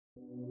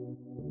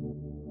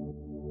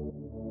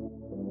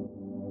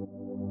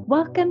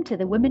Welcome to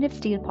the Women of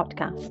Steel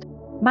podcast.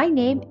 My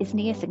name is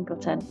Nia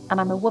Singleton and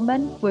I'm a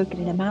woman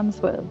working in a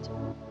man's world.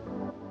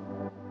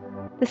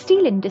 The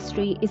steel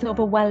industry is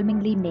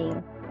overwhelmingly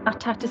male. At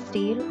Tata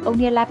Steel,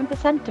 only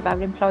 11% of our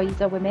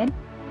employees are women,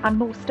 and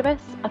most of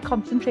us are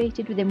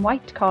concentrated within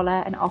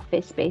white-collar and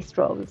office-based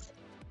roles.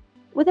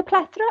 With a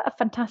plethora of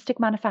fantastic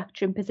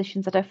manufacturing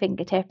positions at our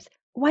fingertips,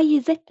 why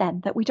is it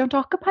then that we don't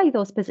occupy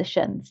those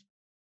positions?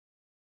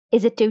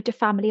 Is it due to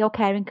family or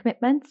caring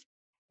commitments?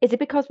 Is it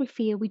because we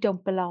feel we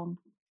don't belong?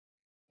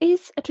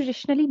 Is a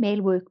traditionally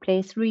male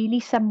workplace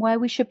really somewhere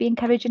we should be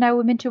encouraging our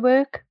women to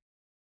work?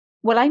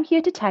 Well, I'm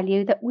here to tell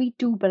you that we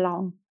do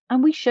belong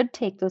and we should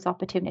take those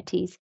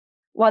opportunities.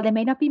 While there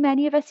may not be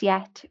many of us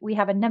yet, we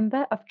have a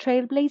number of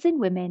trailblazing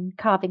women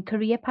carving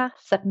career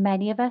paths that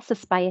many of us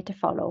aspire to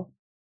follow.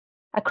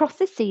 Across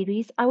this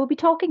series, I will be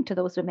talking to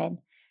those women,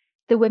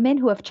 the women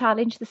who have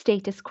challenged the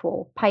status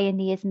quo,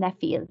 pioneers in their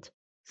field.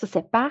 So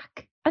sit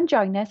back and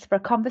join us for a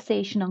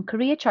conversation on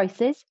career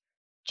choices,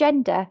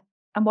 gender,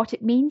 and what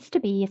it means to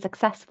be a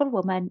successful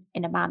woman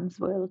in a man's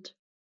world.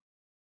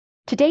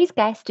 Today's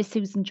guest is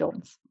Susan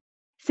Jones.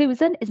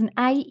 Susan is an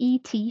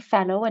IET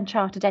Fellow and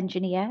Chartered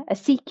Engineer, a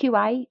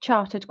CQI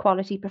Chartered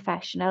Quality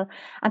Professional,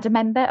 and a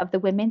member of the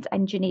Women's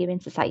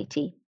Engineering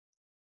Society.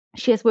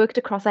 She has worked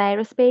across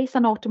aerospace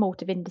and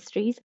automotive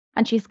industries,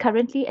 and she is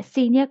currently a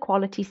Senior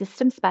Quality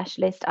Systems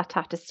Specialist at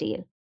Tata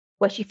Steel,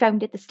 where she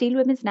founded the Steel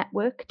Women's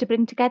Network to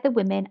bring together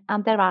women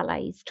and their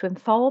allies to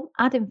inform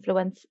and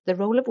influence the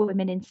role of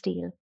women in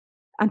steel,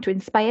 and to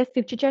inspire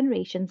future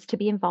generations to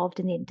be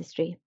involved in the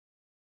industry.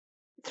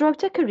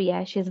 Throughout her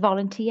career, she has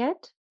volunteered,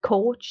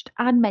 coached,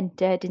 and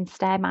mentored in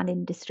STEM and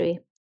industry.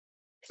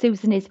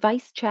 Susan is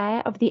Vice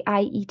Chair of the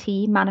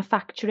IET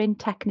Manufacturing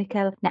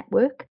Technical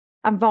Network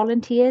and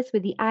volunteers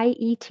with the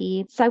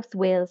IET South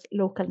Wales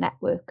Local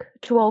Network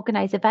to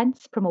organise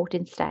events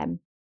promoting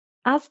STEM.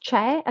 As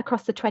Chair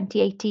across the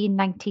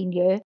 2018-19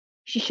 year,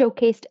 she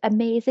showcased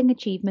amazing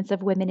achievements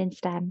of women in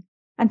STEM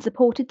and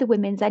supported the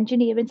Women's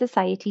Engineering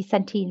Society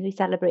centenary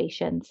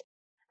celebrations,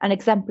 an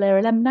exemplar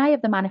alumni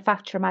of the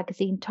Manufacturer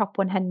magazine Top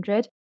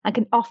 100, and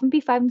can often be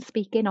found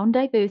speaking on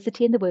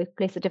diversity in the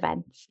workplace at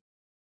events.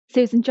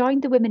 Susan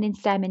joined the Women in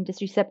STEM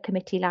Industry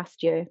Subcommittee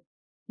last year.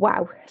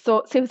 Wow.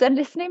 So, Susan,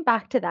 listening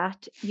back to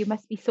that, you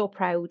must be so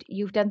proud.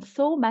 You've done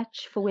so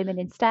much for women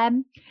in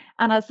STEM.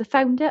 And as the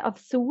founder of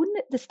SOON,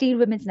 the Steel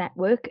Women's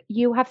Network,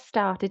 you have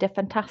started a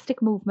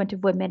fantastic movement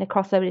of women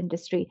across our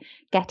industry,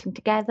 getting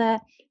together,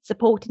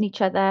 supporting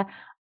each other.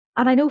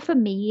 And I know for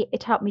me,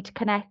 it helped me to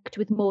connect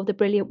with more of the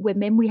brilliant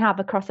women we have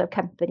across our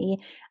company.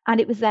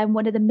 And it was then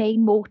one of the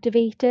main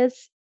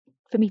motivators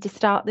for me to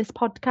start this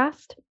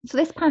podcast. So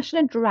this passion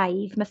and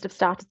drive must have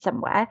started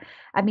somewhere.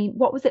 I mean,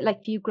 what was it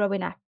like for you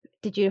growing up?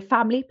 Did your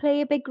family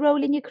play a big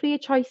role in your career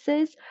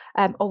choices?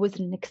 Or was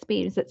it an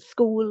experience at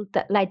school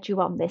that led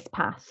you on this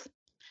path?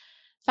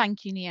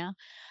 Thank you, Nia.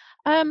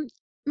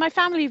 My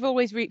family have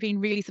always been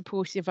really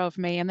supportive of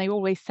me, and they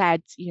always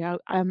said,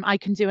 I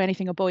can do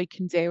anything a boy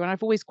can do, and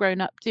I've always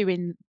grown up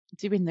doing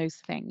those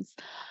things.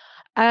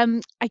 I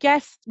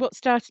guess what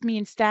started me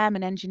in STEM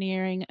and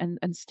engineering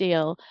and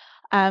steel,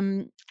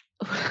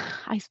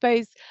 I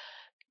suppose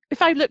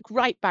if I look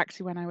right back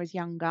to when I was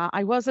younger,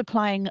 I was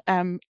applying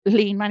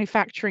lean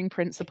manufacturing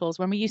principles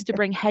when we used to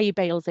bring hay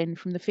bales in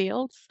from the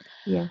fields.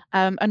 Yeah.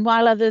 And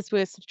while others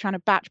were sort of trying to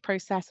batch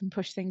process and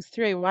push things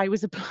through, I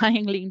was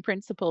applying lean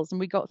principles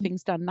and we got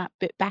things done that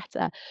bit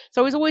better.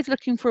 So I was always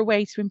looking for a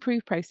way to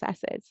improve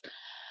processes.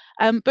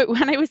 But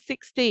when I was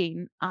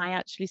 16, I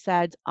actually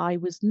said I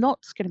was not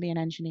going to be an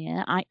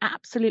engineer. I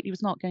absolutely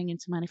was not going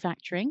into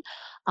manufacturing.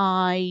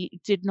 I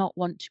did not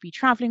want to be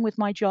traveling with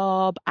my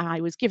job. I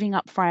was giving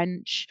up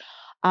French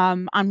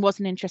and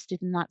wasn't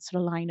interested in that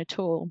sort of line at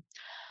all.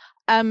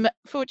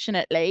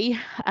 Fortunately,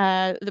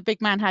 the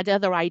big man had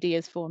other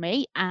ideas for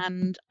me,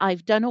 and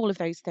I've done all of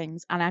those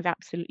things, and I've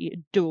absolutely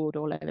adored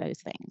all of those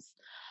things.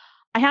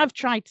 I have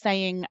tried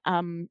saying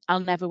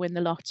I'll never win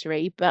the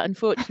lottery, but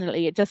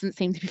unfortunately, it doesn't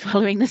seem to be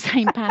following the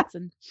same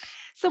pattern.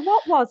 So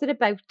what was it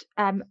about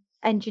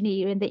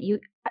engineering that you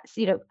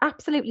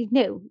absolutely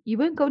knew you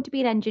weren't going to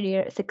be an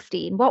engineer at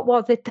 16? What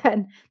was it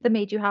then that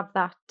made you have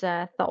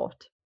that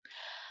thought?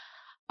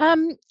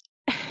 Um,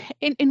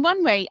 in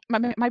one way,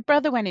 my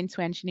brother went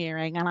into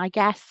engineering, and I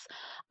guess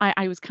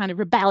I was kind of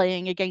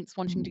rebelling against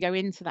wanting to go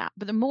into that.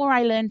 But the more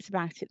I learned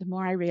about it, the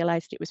more I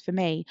realized it was for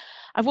me.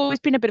 I've always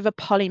been a bit of a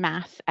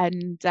polymath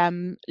and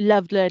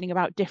loved learning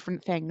about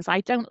different things.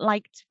 I don't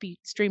like to be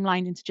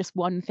streamlined into just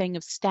one thing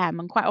of STEM.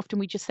 And quite often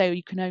we just say, oh,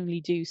 you can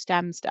only do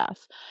STEM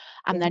stuff,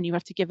 and Yeah. then you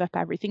have to give up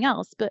everything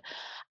else. But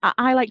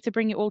I like to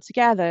bring it all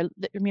together.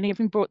 I mean, I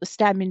even brought the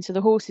STEM into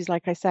the horses,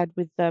 like I said,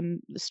 with the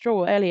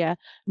straw earlier,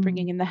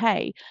 bringing in the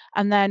hay.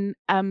 And then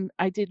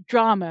I did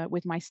drama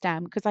with my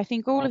STEM, because I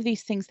think all of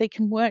these things, they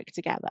can work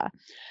together.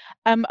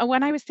 And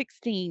when I was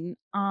 16,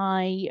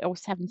 or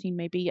 17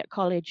 maybe, at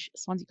college,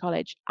 Swansea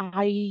College,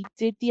 I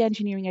did the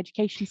Engineering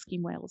Education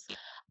Scheme Wales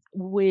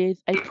with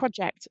a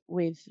project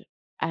with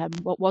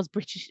what was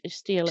British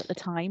Steel at the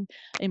time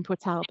in Port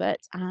Talbot,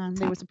 and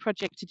there was a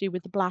project to do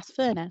with the blast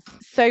furnace.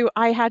 So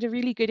I had a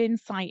really good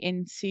insight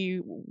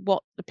into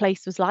what the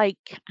place was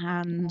like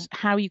and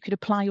how you could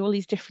apply all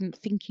these different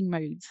thinking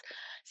modes.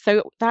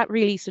 So that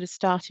really sort of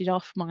started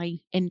off my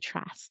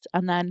interest.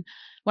 And then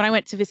when I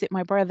went to visit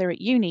my brother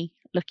at uni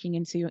looking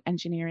into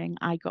engineering,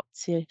 I got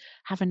to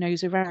have a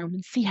nose around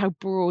and see how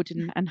broad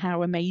and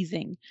how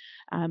amazing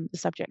the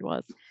subject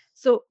was.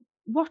 So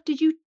what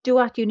did you do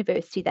at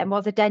university then?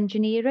 Was it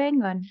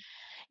engineering?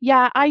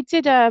 Yeah, I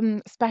did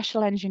a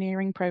special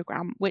engineering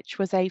program, which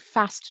was a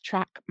fast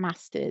track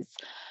master's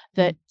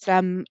that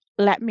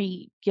let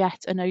me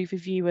get an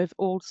overview of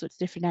all sorts of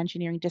different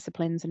engineering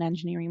disciplines and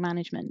engineering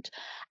management.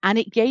 And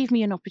it gave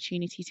me an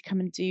opportunity to come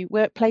and do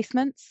work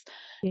placements.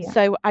 Yeah.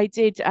 So I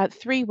did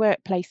 3 work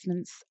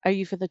placements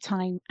over the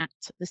time at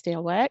the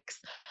Steelworks.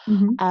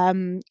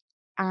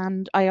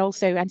 And I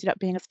also ended up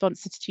being a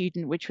sponsored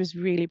student, which was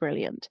really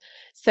brilliant.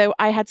 So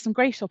I had some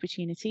great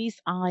opportunities.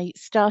 I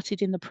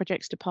started in the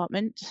projects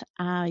department.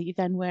 I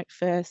then worked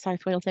for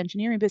South Wales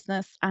Engineering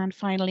Business. And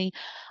finally,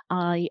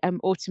 I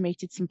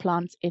automated some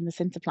plants in the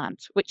Sinter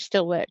plant, which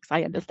still works,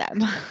 I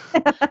understand.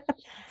 So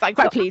I'm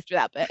quite pleased with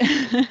that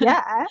bit.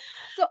 Yeah.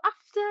 So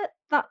after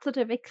that sort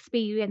of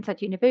experience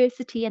at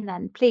university and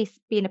then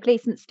being a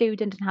placement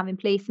student and having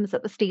placements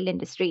at the steel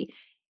industry,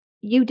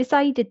 you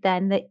decided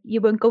then that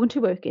you weren't going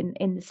to work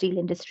in the steel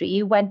industry.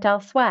 You went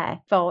elsewhere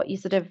for your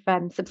sort of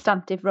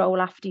substantive role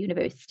after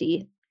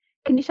university.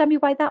 Can you tell me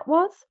why that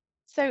was?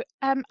 So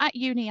at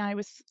uni, I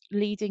was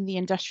leading the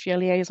Industrial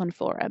Liaison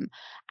Forum,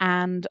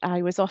 and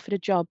I was offered a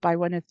job by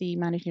one of the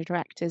managing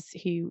directors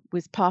who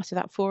was part of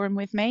that forum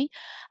with me.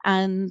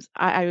 And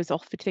I was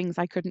offered things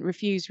I couldn't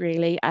refuse,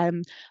 really.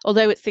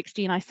 Although at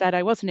 16, I said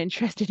I wasn't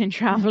interested in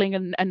traveling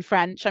and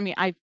French. I mean,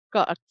 I've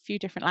got a few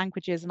different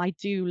languages and I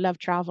do love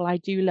travel. I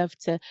do love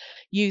to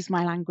use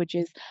my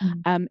languages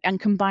and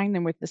combine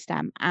them with the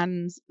STEM.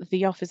 And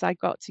the offers I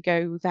got to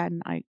go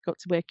then, I got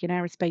to work in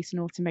aerospace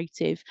and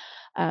automotive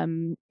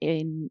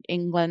in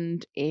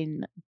England,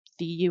 in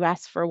the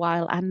US for a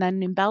while, and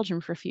then in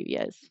Belgium for a few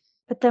years.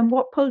 But then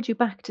what pulled you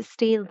back to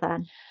steel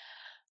then?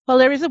 Well,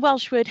 there is a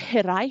Welsh word,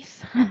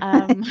 hiraeth,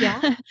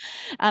 Yeah.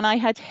 and I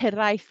had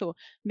hiraeth, or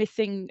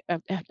missing a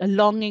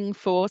longing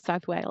for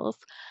South Wales.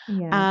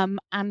 Yeah.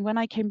 And when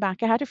I came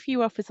back, I had a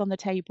few offers on the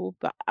table,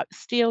 but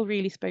steel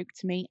really spoke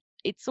to me.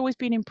 It's always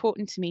been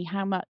important to me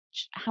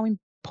how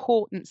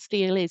important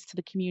steel is to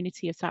the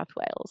community of South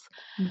Wales.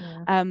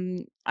 Yeah.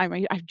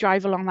 I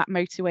drive along that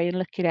motorway and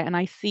look at it, and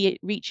I see it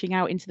reaching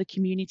out into the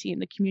community,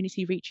 and the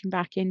community reaching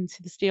back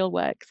into the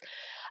steelworks.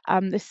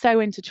 They're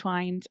so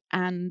intertwined,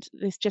 and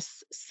there's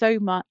just so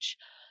much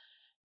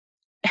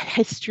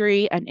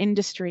history and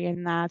industry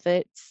in there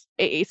that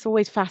it's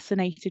always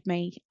fascinated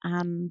me,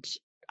 and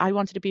I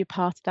wanted to be a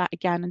part of that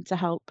again and to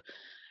help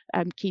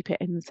keep it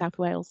in South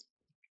Wales.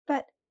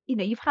 But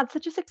you've had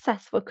such a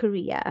successful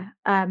career,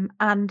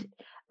 and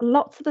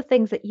lots of the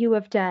things that you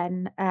have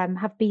done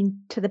have been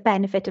to the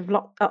benefit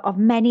of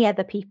many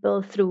other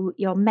people through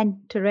your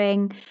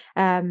mentoring,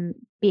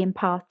 being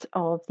part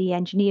of the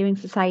Engineering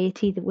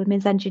Society, the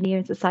Women's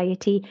Engineering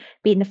Society,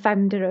 being the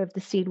founder of the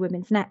Steel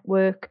Women's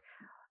Network.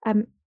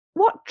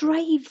 What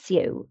drives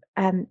you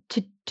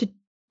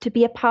to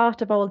be a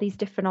part of all these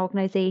different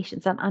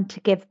organisations and to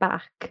give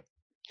back?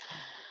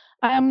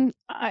 I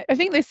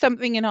think there's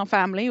something in our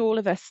family. All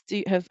of us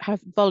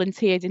have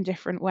volunteered in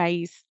different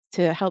ways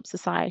to help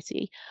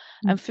society.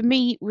 And for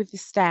me, with the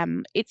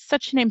STEM, it's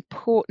such an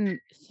important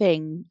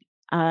thing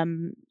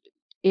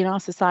in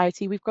our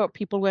society. We've got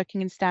people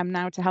working in STEM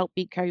now to help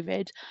beat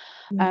COVID.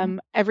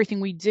 Everything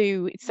we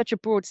do, it's such a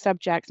broad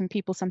subject, and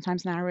people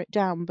sometimes narrow it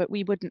down, but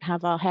we wouldn't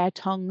have our hair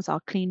tongs,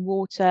 our clean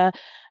water,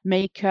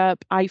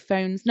 makeup,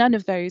 iPhones, none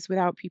of those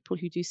without people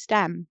who do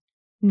STEM.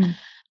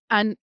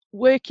 And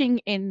working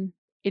in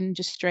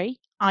industry,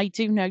 I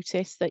do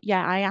notice that,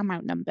 yeah, I am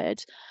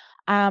outnumbered.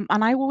 And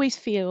I always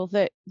feel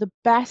that the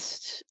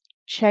best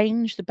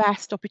change, the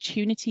best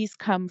opportunities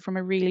come from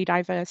a really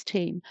diverse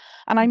team.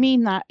 And I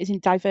mean that is in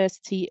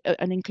diversity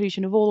and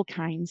inclusion of all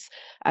kinds,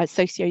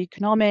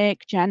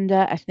 socioeconomic,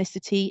 gender,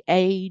 ethnicity,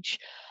 age,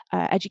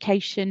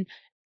 education.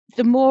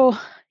 The more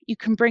you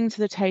can bring to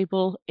the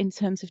table in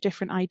terms of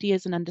different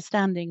ideas and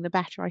understanding, the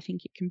better I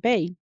think it can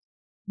be.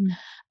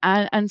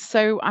 And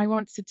so I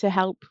wanted to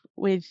help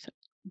with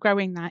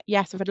growing that.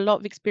 Yes, I've had a lot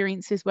of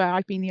experiences where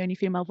I've been the only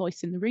female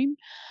voice in the room.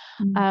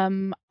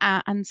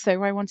 And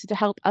so I wanted to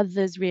help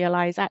others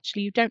realize,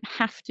 actually, you don't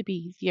have to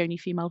be the only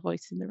female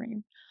voice in the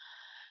room.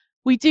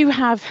 We do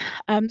have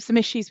some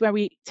issues where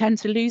we tend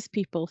to lose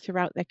people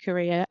throughout their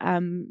career.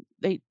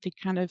 They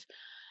kind of,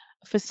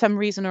 for some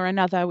reason or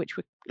another, which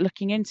we're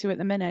looking into at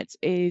the minute,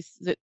 is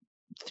that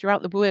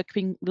throughout the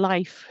working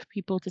life,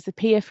 people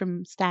disappear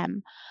from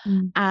STEM.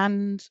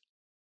 And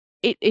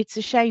it's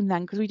a shame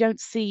then, because we don't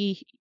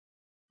see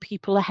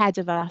people ahead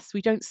of us.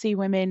 We don't see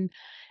women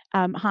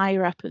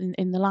higher up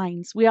in the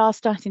lines. We are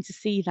starting to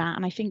see that.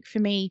 And I think for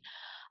me,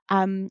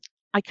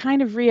 I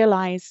kind of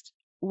realized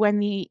when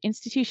the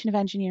Institution of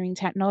Engineering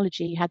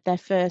Technology had their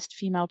first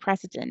female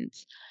president,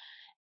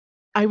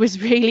 I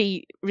was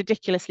really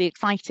ridiculously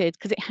excited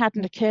because it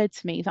hadn't occurred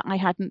to me that I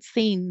hadn't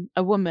seen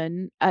a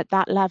woman at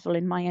that level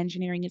in my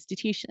engineering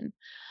institution.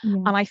 Yeah.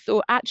 And I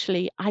thought,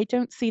 actually, I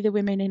don't see the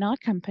women in our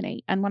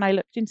company. And when I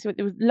looked into it,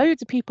 there were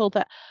loads of people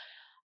that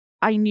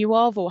I knew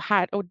of or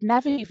had or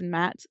never even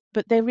met,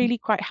 but they're really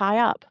quite high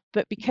up.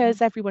 But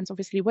because everyone's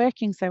obviously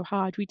working so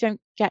hard, we don't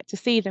get to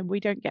see them,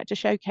 we don't get to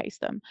showcase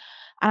them.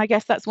 And I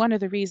guess that's one of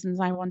the reasons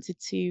I wanted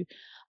to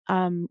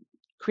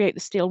create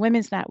the Steel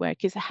Women's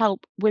Network, is to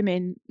help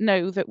women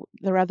know that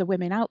there are other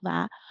women out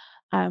there,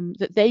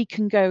 that they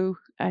can go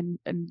and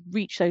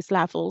reach those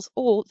levels,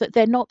 or that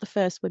they're not the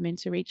first women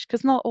to reach,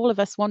 because not all of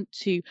us want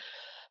to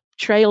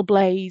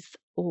trailblaze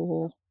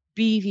or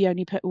be the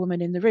only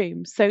woman in the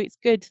room. So it's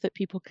good that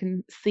people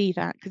can see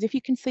that, because if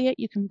you can see it,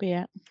 you can be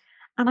it.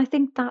 And I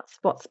think that's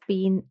what's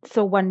been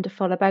so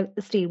wonderful about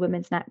the Steel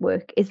Women's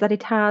Network, is that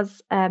it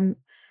has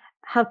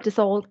helped us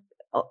all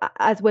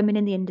as women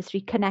in the industry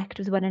connect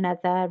with one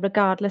another,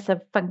 regardless of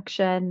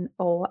function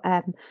or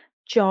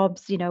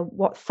jobs,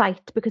 what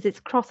site, because it's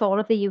across all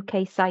of the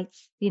UK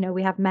sites,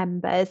 we have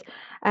members,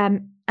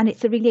 and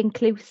it's a really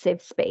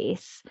inclusive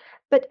space.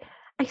 But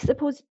I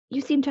suppose you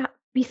seem to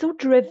be so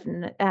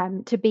driven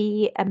to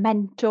be a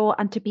mentor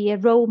and to be a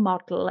role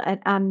model,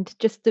 and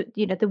just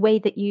the way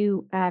that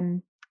you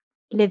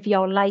live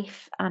your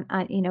life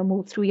and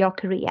move through your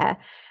career.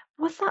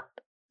 Was that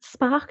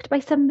sparked by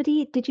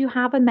somebody? Did you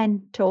have a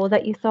mentor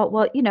that you thought,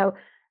 well,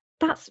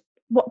 that's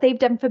what they've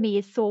done for me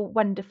is so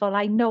wonderful,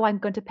 I know I'm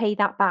going to pay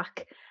that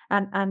back,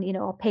 and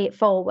I'll pay it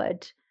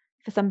forward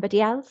for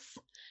somebody else?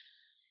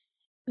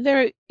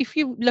 If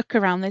you look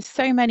around, there's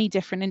so many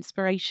different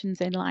inspirations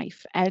in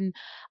life, and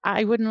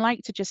I wouldn't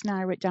like to just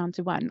narrow it down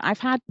to one. I've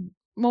had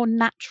more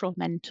natural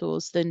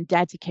mentors than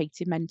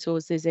dedicated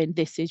mentors, as in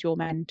this is your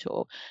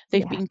mentor.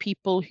 They've been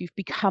people who've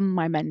become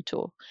my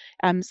mentor.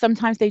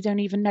 Sometimes they don't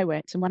even know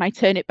it, and when I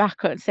turn it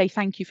back and say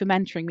thank you for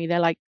mentoring me, they're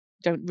like,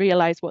 don't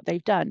realize what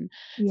they've done.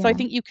 So I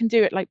think you can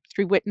do it like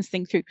through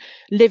witnessing, through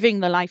living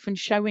the life and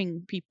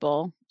showing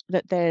people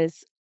that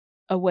there's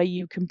a way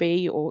you can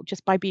be, or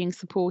just by being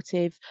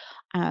supportive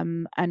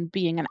and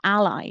being an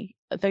ally.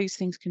 Those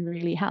things can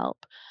really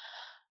help.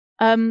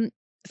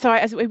 So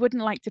I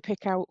wouldn't like to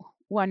pick out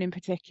one in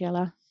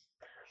particular.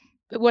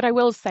 But what I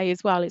will say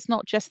as well, it's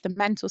not just the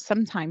mentors.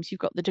 Sometimes you've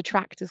got the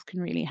detractors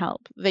can really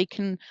help. They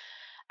can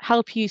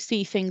help you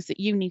see things that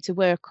you need to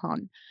work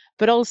on,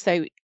 but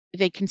also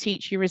they can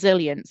teach you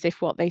resilience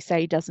if what they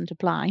say doesn't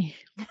apply.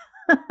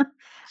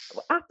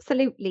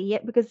 Absolutely, yeah,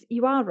 because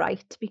you are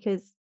right,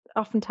 because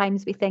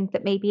oftentimes we think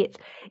that maybe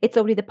it's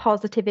only the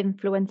positive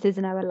influences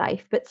in our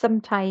life, but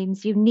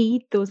sometimes you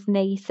need those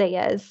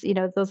naysayers,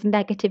 those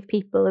negative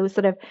people who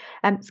sort of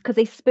because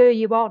they spur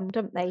you on,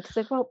 don't they, to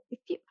say, well,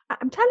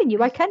 I'm telling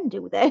you I can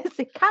do this,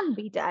 it can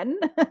be done.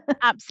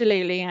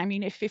 Absolutely. I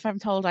mean, if I'm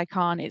told I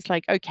can't, it's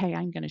like, okay,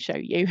 I'm going to show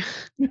you.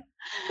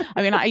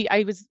 I mean,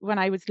 I was, when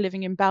I was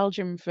living in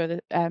Belgium for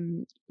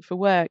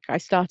work, I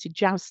started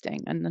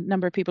jousting, and the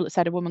number of people that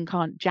said a woman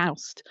can't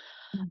joust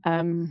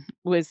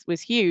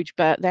was huge.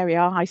 But there we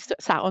are. I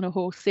sat on a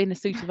horse in a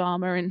suit of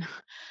armor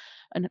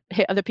and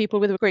hit other people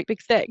with a great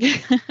big stick.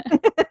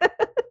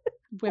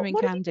 Women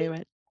can do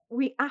it.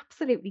 We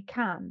absolutely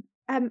can.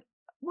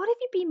 What have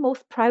you been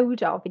most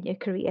proud of in your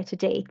career to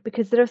date?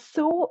 Because there are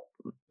so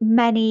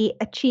many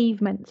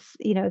achievements,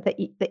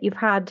 that you've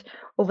had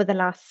over the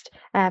last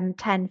 10,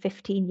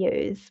 15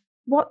 years.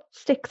 What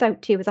sticks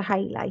out to you as a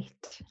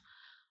highlight?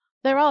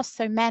 There are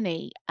so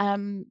many.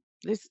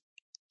 There's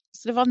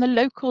sort of on the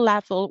local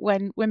level,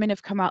 when women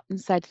have come up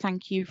and said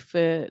thank you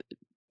for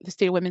the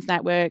Steel Women's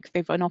Network,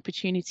 they've an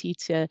opportunity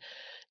to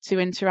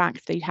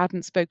interact. They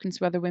hadn't spoken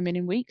to other women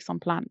in weeks on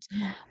plant.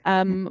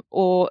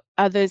 Or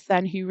others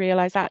then who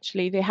realise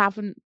actually they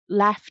haven't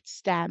left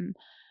STEM.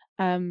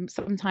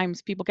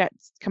 Sometimes people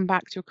come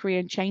back to a career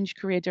and change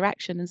career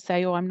direction and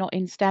say, oh, I'm not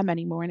in STEM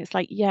anymore. And it's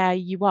like, yeah,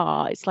 you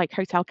are. It's like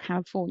Hotel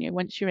California.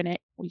 Once you're in it,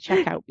 we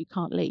check out, we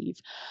can't leave.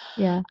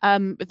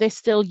 But they're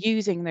still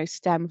using those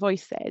STEM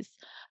voices.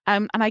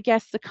 And I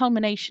guess the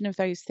culmination of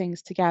those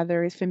things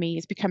together is, for me,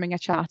 is becoming a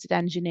chartered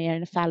engineer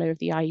and a fellow of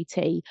the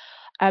IET,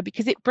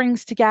 because it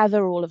brings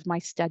together all of my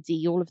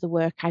study, all of the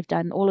work I've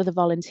done, all of the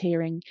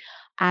volunteering,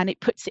 and it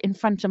puts it in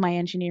front of my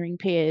engineering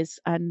peers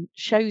and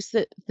shows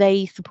that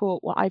they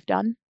support what I've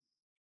done.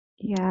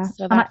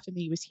 So that for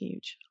me was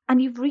huge.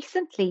 And you've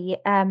recently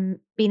been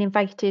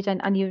invited,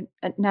 and you're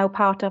now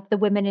part of the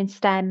Women in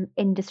STEM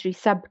Industry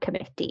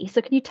Subcommittee.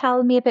 So can you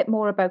tell me a bit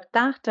more about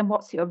that, and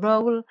what's your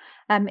role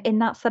in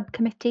that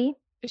subcommittee?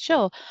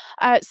 Sure.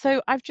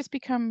 So I've just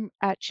become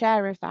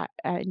chair of that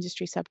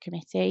industry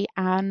subcommittee,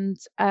 and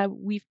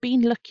we've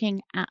been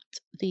looking at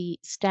the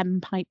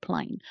STEM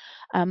pipeline,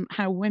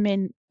 how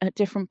women at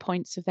different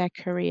points of their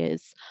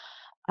careers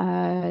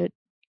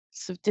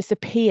sort of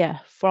disappear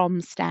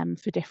from STEM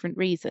for different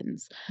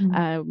reasons.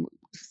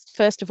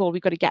 First of all,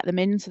 we've got to get them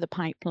into the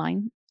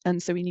pipeline.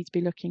 And so we need to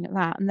be looking at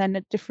that. And then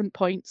at different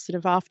points, sort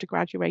of after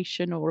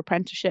graduation or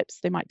apprenticeships,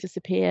 they might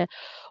disappear,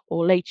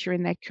 or later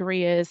in their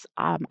careers,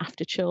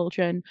 after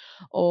children,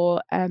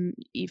 or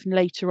even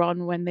later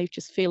on when they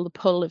just feel the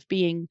pull of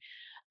being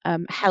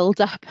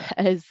held up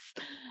as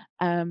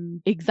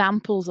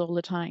examples all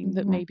the time,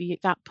 that maybe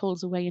that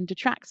pulls away and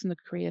detracts from the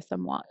career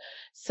somewhat.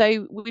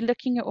 So we're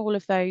looking at all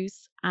of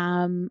those,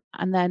 and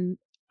then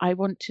I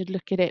want to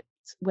look at it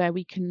where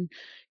we can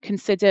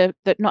consider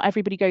that not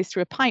everybody goes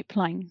through a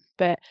pipeline,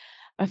 but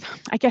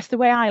I guess the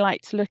way I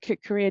like to look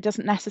at career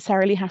doesn't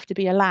necessarily have to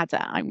be a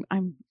ladder.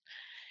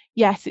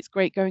 Yes, it's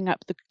great going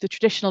up the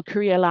traditional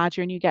career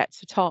ladder and you get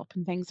to top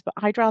and things, but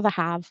I'd rather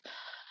have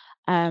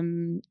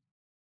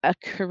a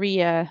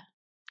career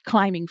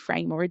climbing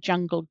frame or a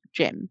jungle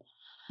gym,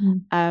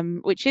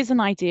 which is an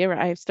idea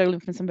I have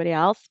stolen from somebody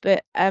else,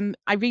 but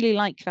I really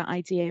like that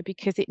idea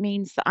because it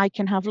means that I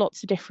can have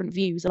lots of different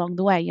views along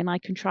the way, and I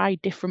can try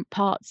different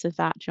parts of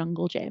that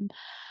jungle gym,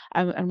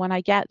 and when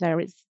I get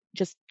there, it's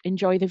just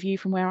enjoy the view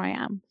from where I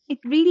am. It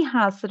really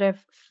has sort of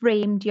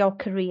framed your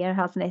career,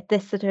 hasn't it?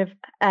 This sort of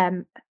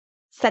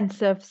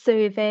sense of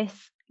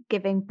service,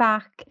 giving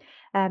back,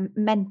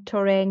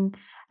 mentoring,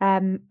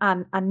 and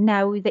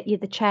now that you're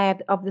the chair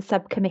of the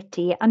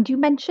subcommittee, and you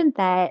mentioned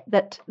there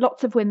that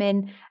lots of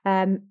women,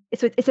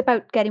 so it's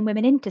about getting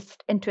women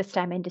into a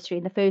STEM industry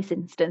in the first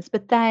instance,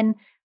 but then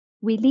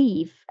we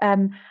leave.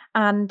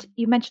 And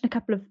you mentioned a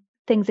couple of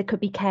things. It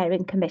could be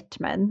caring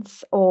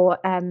commitments, or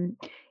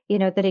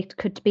that it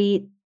could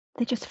be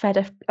they're just fed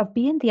of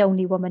being the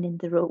only woman in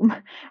the room.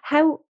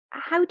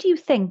 How do you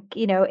think,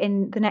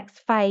 in the next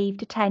 5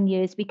 to 10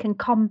 years, we can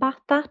combat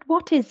that?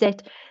 What is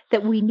it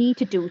that we need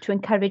to do to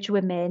encourage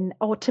women,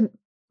 or to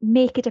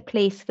make it a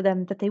place for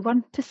them that they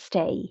want to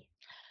stay?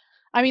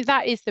 I mean,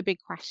 that is the big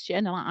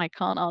question, and I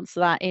can't answer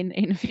that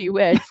in a few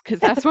words, because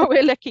that's what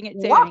we're looking at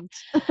doing.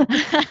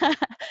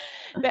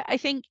 But I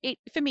think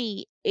for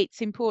me,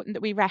 it's important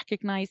that we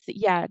recognise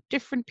that,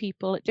 different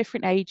people at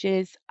different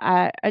ages,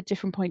 at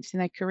different points in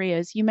their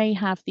careers, you may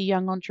have the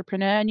young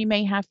entrepreneur and you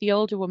may have the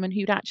older woman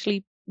who'd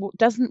actually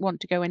doesn't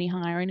want to go any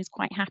higher and is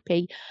quite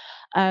happy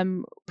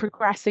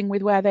progressing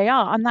with where they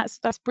are, and that's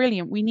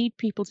brilliant. We need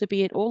people to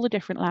be at all the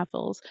different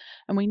levels,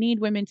 and we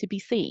need women to be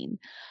seen,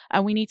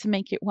 and we need to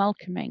make it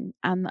welcoming,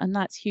 and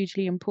that's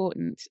hugely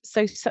important.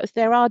 So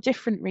there are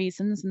different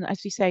reasons, and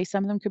as you say,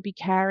 some of them could be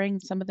caring,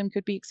 some of them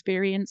could be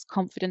experience,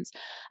 confidence,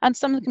 and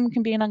some of them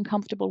can be an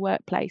uncomfortable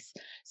workplace.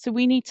 So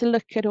we need to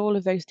look at all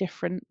of those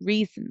different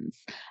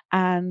reasons,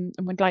 and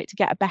we'd like to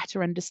get a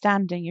better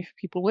understanding if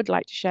people would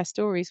like to share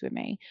stories with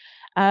me.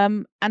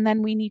 And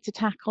then we need to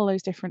tackle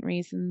those different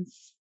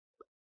reasons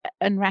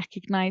and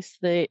recognize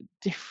the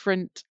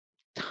different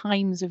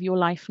times of your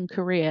life and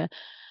career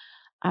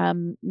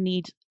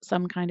need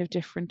some kind of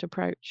different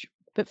approach.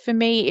 But for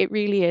me, it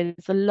really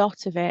is, a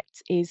lot of it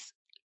is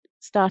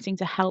starting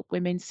to help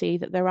women see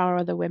that there are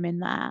other women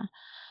there.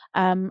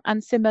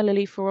 And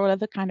similarly for all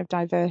other kind of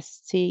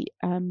diversity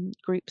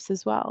groups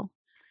as well.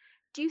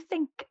 Do you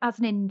think, as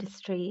an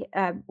industry,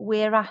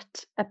 we're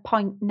at a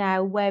point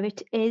now where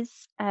it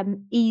is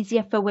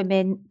easier for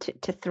women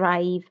to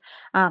thrive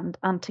and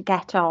to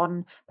get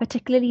on,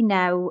 particularly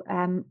now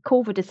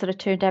COVID has sort of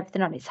turned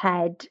everything on its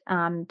head,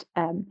 and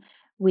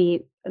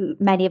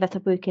many of us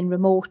are working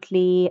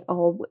remotely,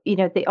 or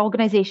the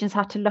organisations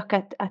had to look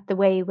at the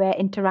way we're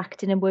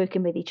interacting and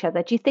working with each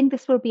other. Do you think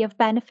this will be of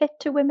benefit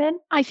to women?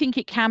 I think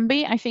it can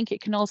be. I think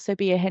it can also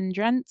be a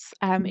hindrance.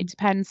 It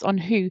depends on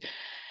who.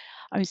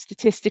 I mean,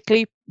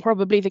 statistically,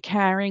 probably the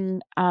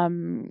caring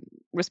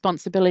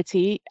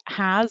responsibility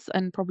has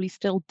and probably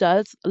still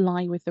does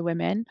lie with the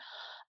women.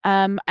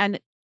 And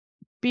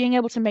being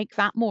able to make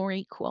that more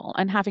equal,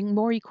 and having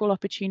more equal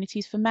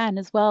opportunities for men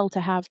as well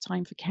to have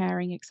time for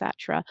caring,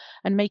 etc.,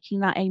 and making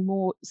that a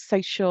more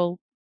socially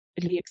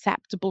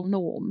acceptable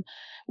norm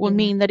will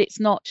mean that it's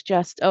not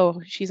just,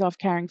 oh, she's off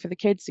caring for the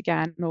kids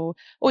again, or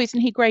oh,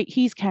 isn't he great,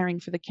 he's caring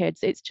for the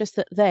kids. It's just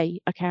that they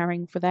are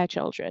caring for their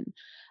children.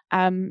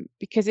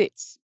 Because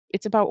it's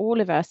about all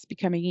of us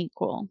becoming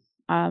equal,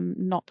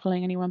 not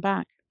pulling anyone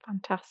back.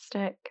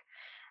 Fantastic.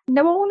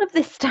 Now, all of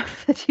this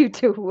stuff that you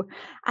do,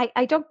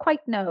 I don't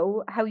quite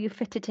know how you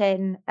fit it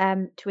in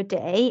to a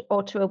day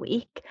or to a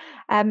week.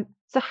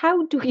 So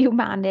how do you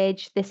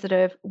manage this sort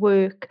of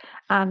work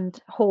and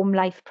home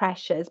life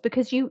pressures?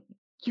 Because you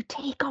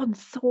take on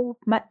so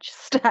much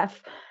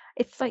stuff.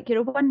 It's like you're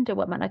a Wonder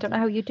Woman. I don't know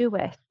how you do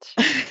it.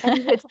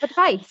 Any words of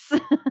advice?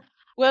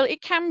 Well,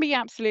 it can be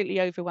absolutely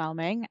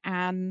overwhelming,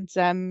 and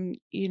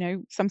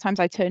sometimes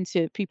I turn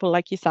to people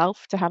like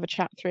yourself to have a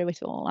chat through it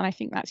all, and I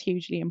think that's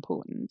hugely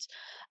important.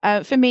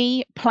 For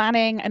me,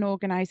 planning and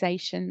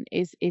organisation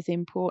is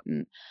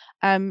important,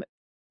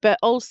 but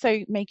also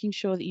making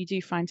sure that you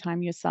do find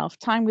time yourself.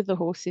 Time with the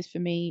horses for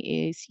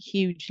me is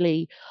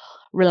hugely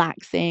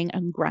relaxing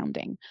and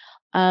grounding.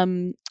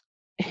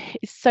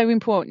 It's so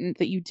important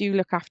that you do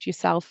look after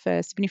yourself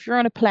first. I mean, if you're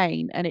on a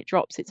plane and it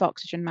drops its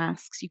oxygen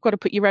masks, you've got to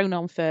put your own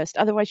on first.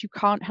 Otherwise, you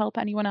can't help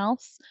anyone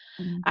else.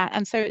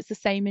 And so it's the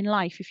same in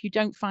life. If you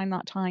don't find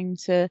that time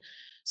to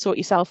sort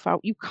yourself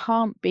out, you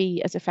can't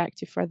be as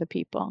effective for other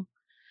people.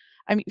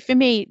 I mean, for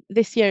me,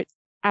 this year,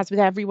 as with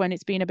everyone,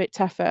 it's been a bit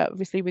tougher,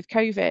 obviously, with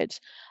COVID.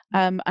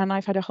 And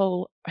I've had a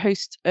whole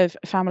host of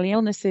family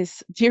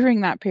illnesses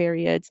during that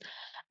period.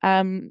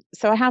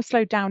 So I have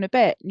slowed down a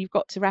bit, and you've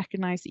got to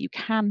recognise that you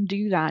can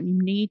do that and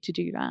you need to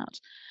do that.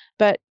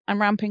 But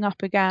I'm ramping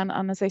up again.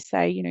 And as I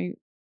say,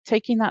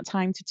 taking that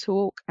time to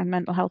talk, and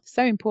mental health is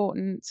so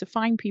important, to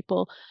find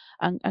people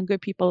and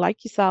good people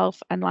like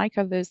yourself and like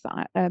others,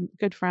 that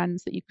good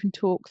friends that you can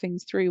talk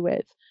things through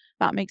with.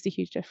 That makes a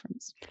huge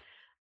difference.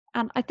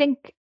 And I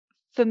think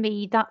for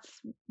me, that's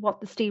what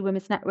the Steel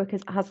Women's Network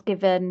has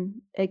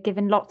given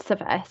lots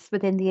of us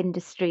within the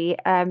industry.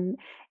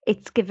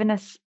 It's given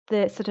us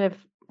the sort of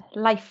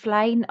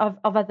lifeline of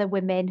other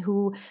women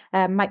who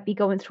might be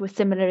going through a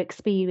similar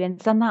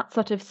experience, and that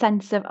sort of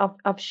sense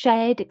of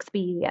shared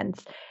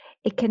experience.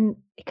 It can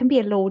be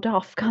a load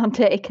off, can't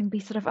it? It can be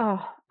sort of,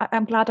 oh,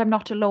 I'm glad I'm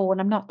not alone.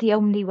 I'm not the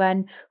only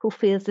one who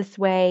feels this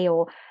way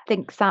or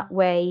thinks that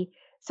way.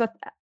 So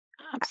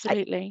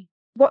absolutely.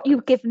 What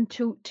you've given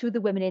to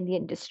the women in the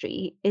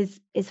industry is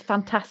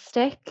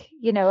fantastic,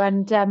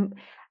 and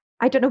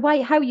I don't know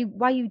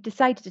why you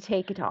decided to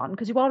take it on,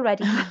 because you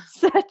already had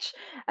such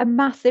a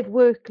massive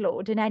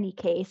workload in any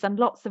case, and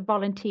lots of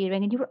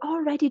volunteering, and you were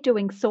already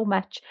doing so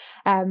much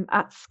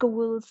at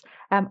schools.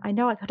 I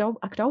know I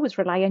could always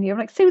rely on you. I'm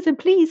like, Susan,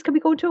 please, can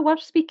we go to a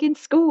Welsh speaking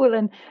school?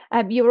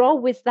 And you were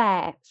always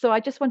there. So I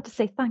just want to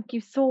say thank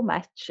you so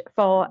much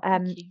for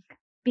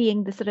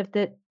being the sort of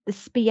the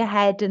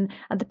spearhead and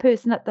the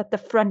person at the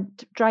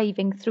front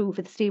driving through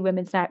for the Steel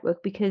Women's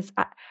Network, because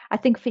I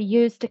think for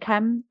years to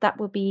come that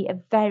will be a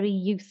very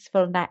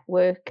useful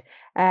network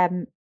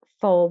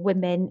for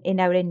women in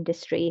our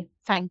industry.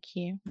 Thank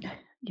you.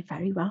 You're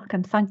very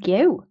welcome. Thank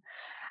you.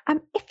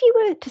 If you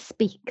were to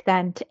speak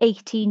then to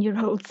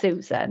 18-year-old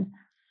Susan,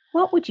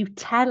 what would you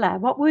tell her?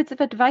 What words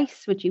of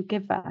advice would you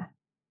give her?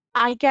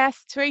 I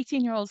guess to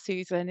 18-year-old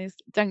Susan is,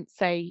 don't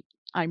say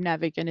I'm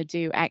never going to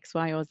do X,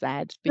 Y, or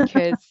Z,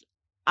 because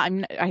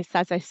I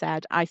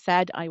said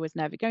I was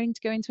never going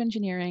to go into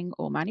engineering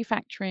or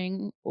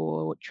manufacturing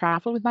or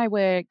travel with my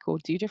work or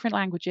do different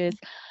languages.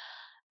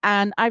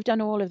 And I've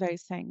done all of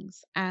those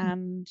things.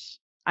 And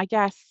I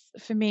guess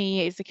for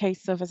me, it's a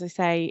case of, as I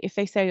say, if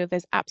they say, oh,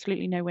 there's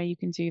absolutely no way you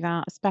can do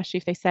that, especially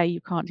if they say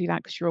you can't do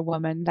that because you're a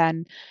woman,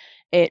 then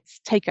it's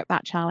take up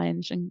that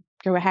challenge and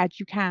go ahead,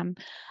 you can,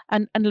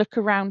 and look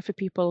around for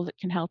people that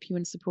can help you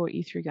and support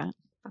you through that.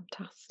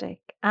 Fantastic.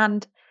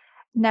 And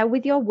now,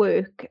 with your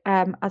work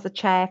as a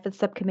chair for the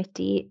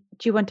subcommittee,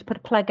 do you want to put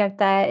a plug out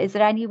there? Is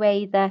there any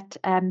way that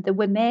the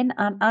women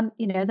and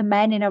the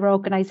men in our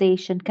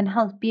organisation can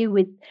help you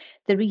with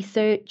the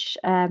research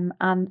and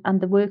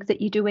the work that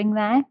you're doing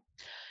there?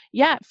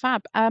 Yeah,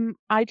 fab.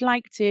 I'd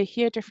like to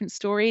hear different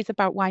stories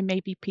about why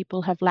maybe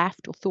people have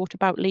left or thought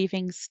about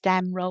leaving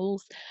STEM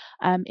roles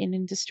in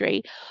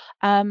industry.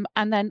 And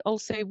then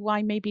also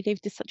why maybe they've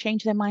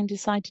changed their mind,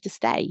 decided to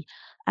stay.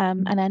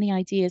 And any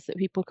ideas that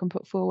people can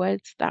put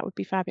forward, that would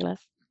be fabulous.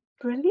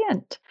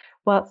 Brilliant.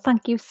 Well,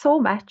 thank you so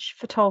much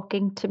for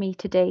talking to me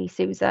today,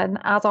 Susan.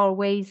 As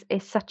always,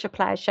 it's such a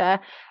pleasure.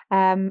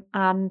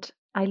 And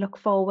I look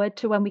forward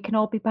to when we can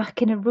all be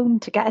back in a room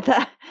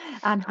together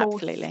and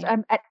host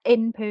an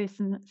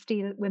in-person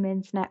Steel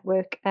Women's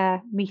Network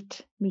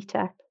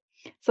meetup.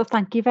 So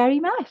thank you very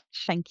much.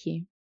 Thank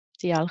you.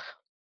 Diolch.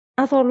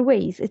 As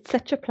always, it's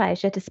such a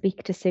pleasure to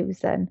speak to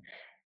Susan.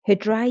 Her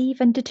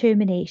drive and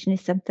determination is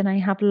something I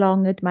have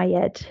long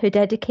admired. Her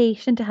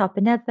dedication to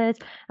helping others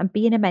and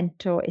being a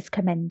mentor is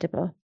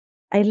commendable.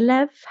 I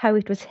love how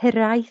it was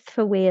Hiraeth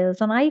for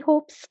Wales, and I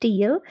hope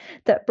Steel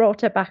that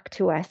brought her back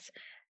to us.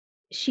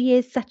 She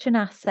is such an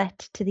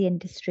asset to the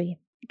industry.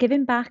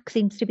 Giving back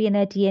seems to be in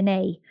her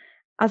DNA.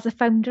 As the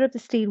founder of the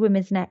Steel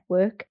Women's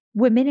Network,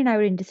 women in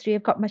our industry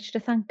have got much to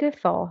thank her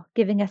for,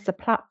 giving us a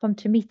platform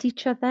to meet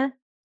each other,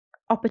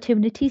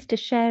 opportunities to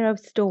share our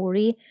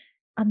story,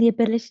 and the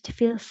ability to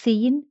feel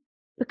seen.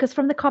 Because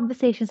from the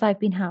conversations I've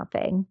been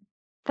having,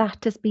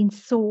 that has been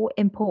so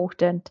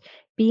important,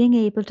 being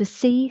able to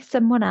see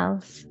someone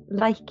else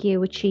like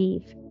you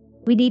achieve.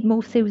 We need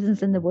more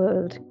Susans in the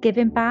world,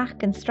 giving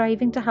back and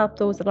striving to help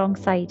those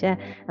alongside her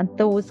and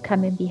those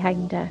coming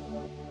behind her.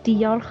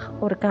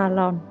 Diolch o'r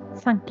galon.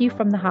 Thank you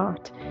from the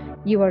heart.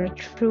 You are a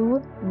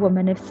true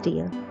woman of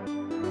steel.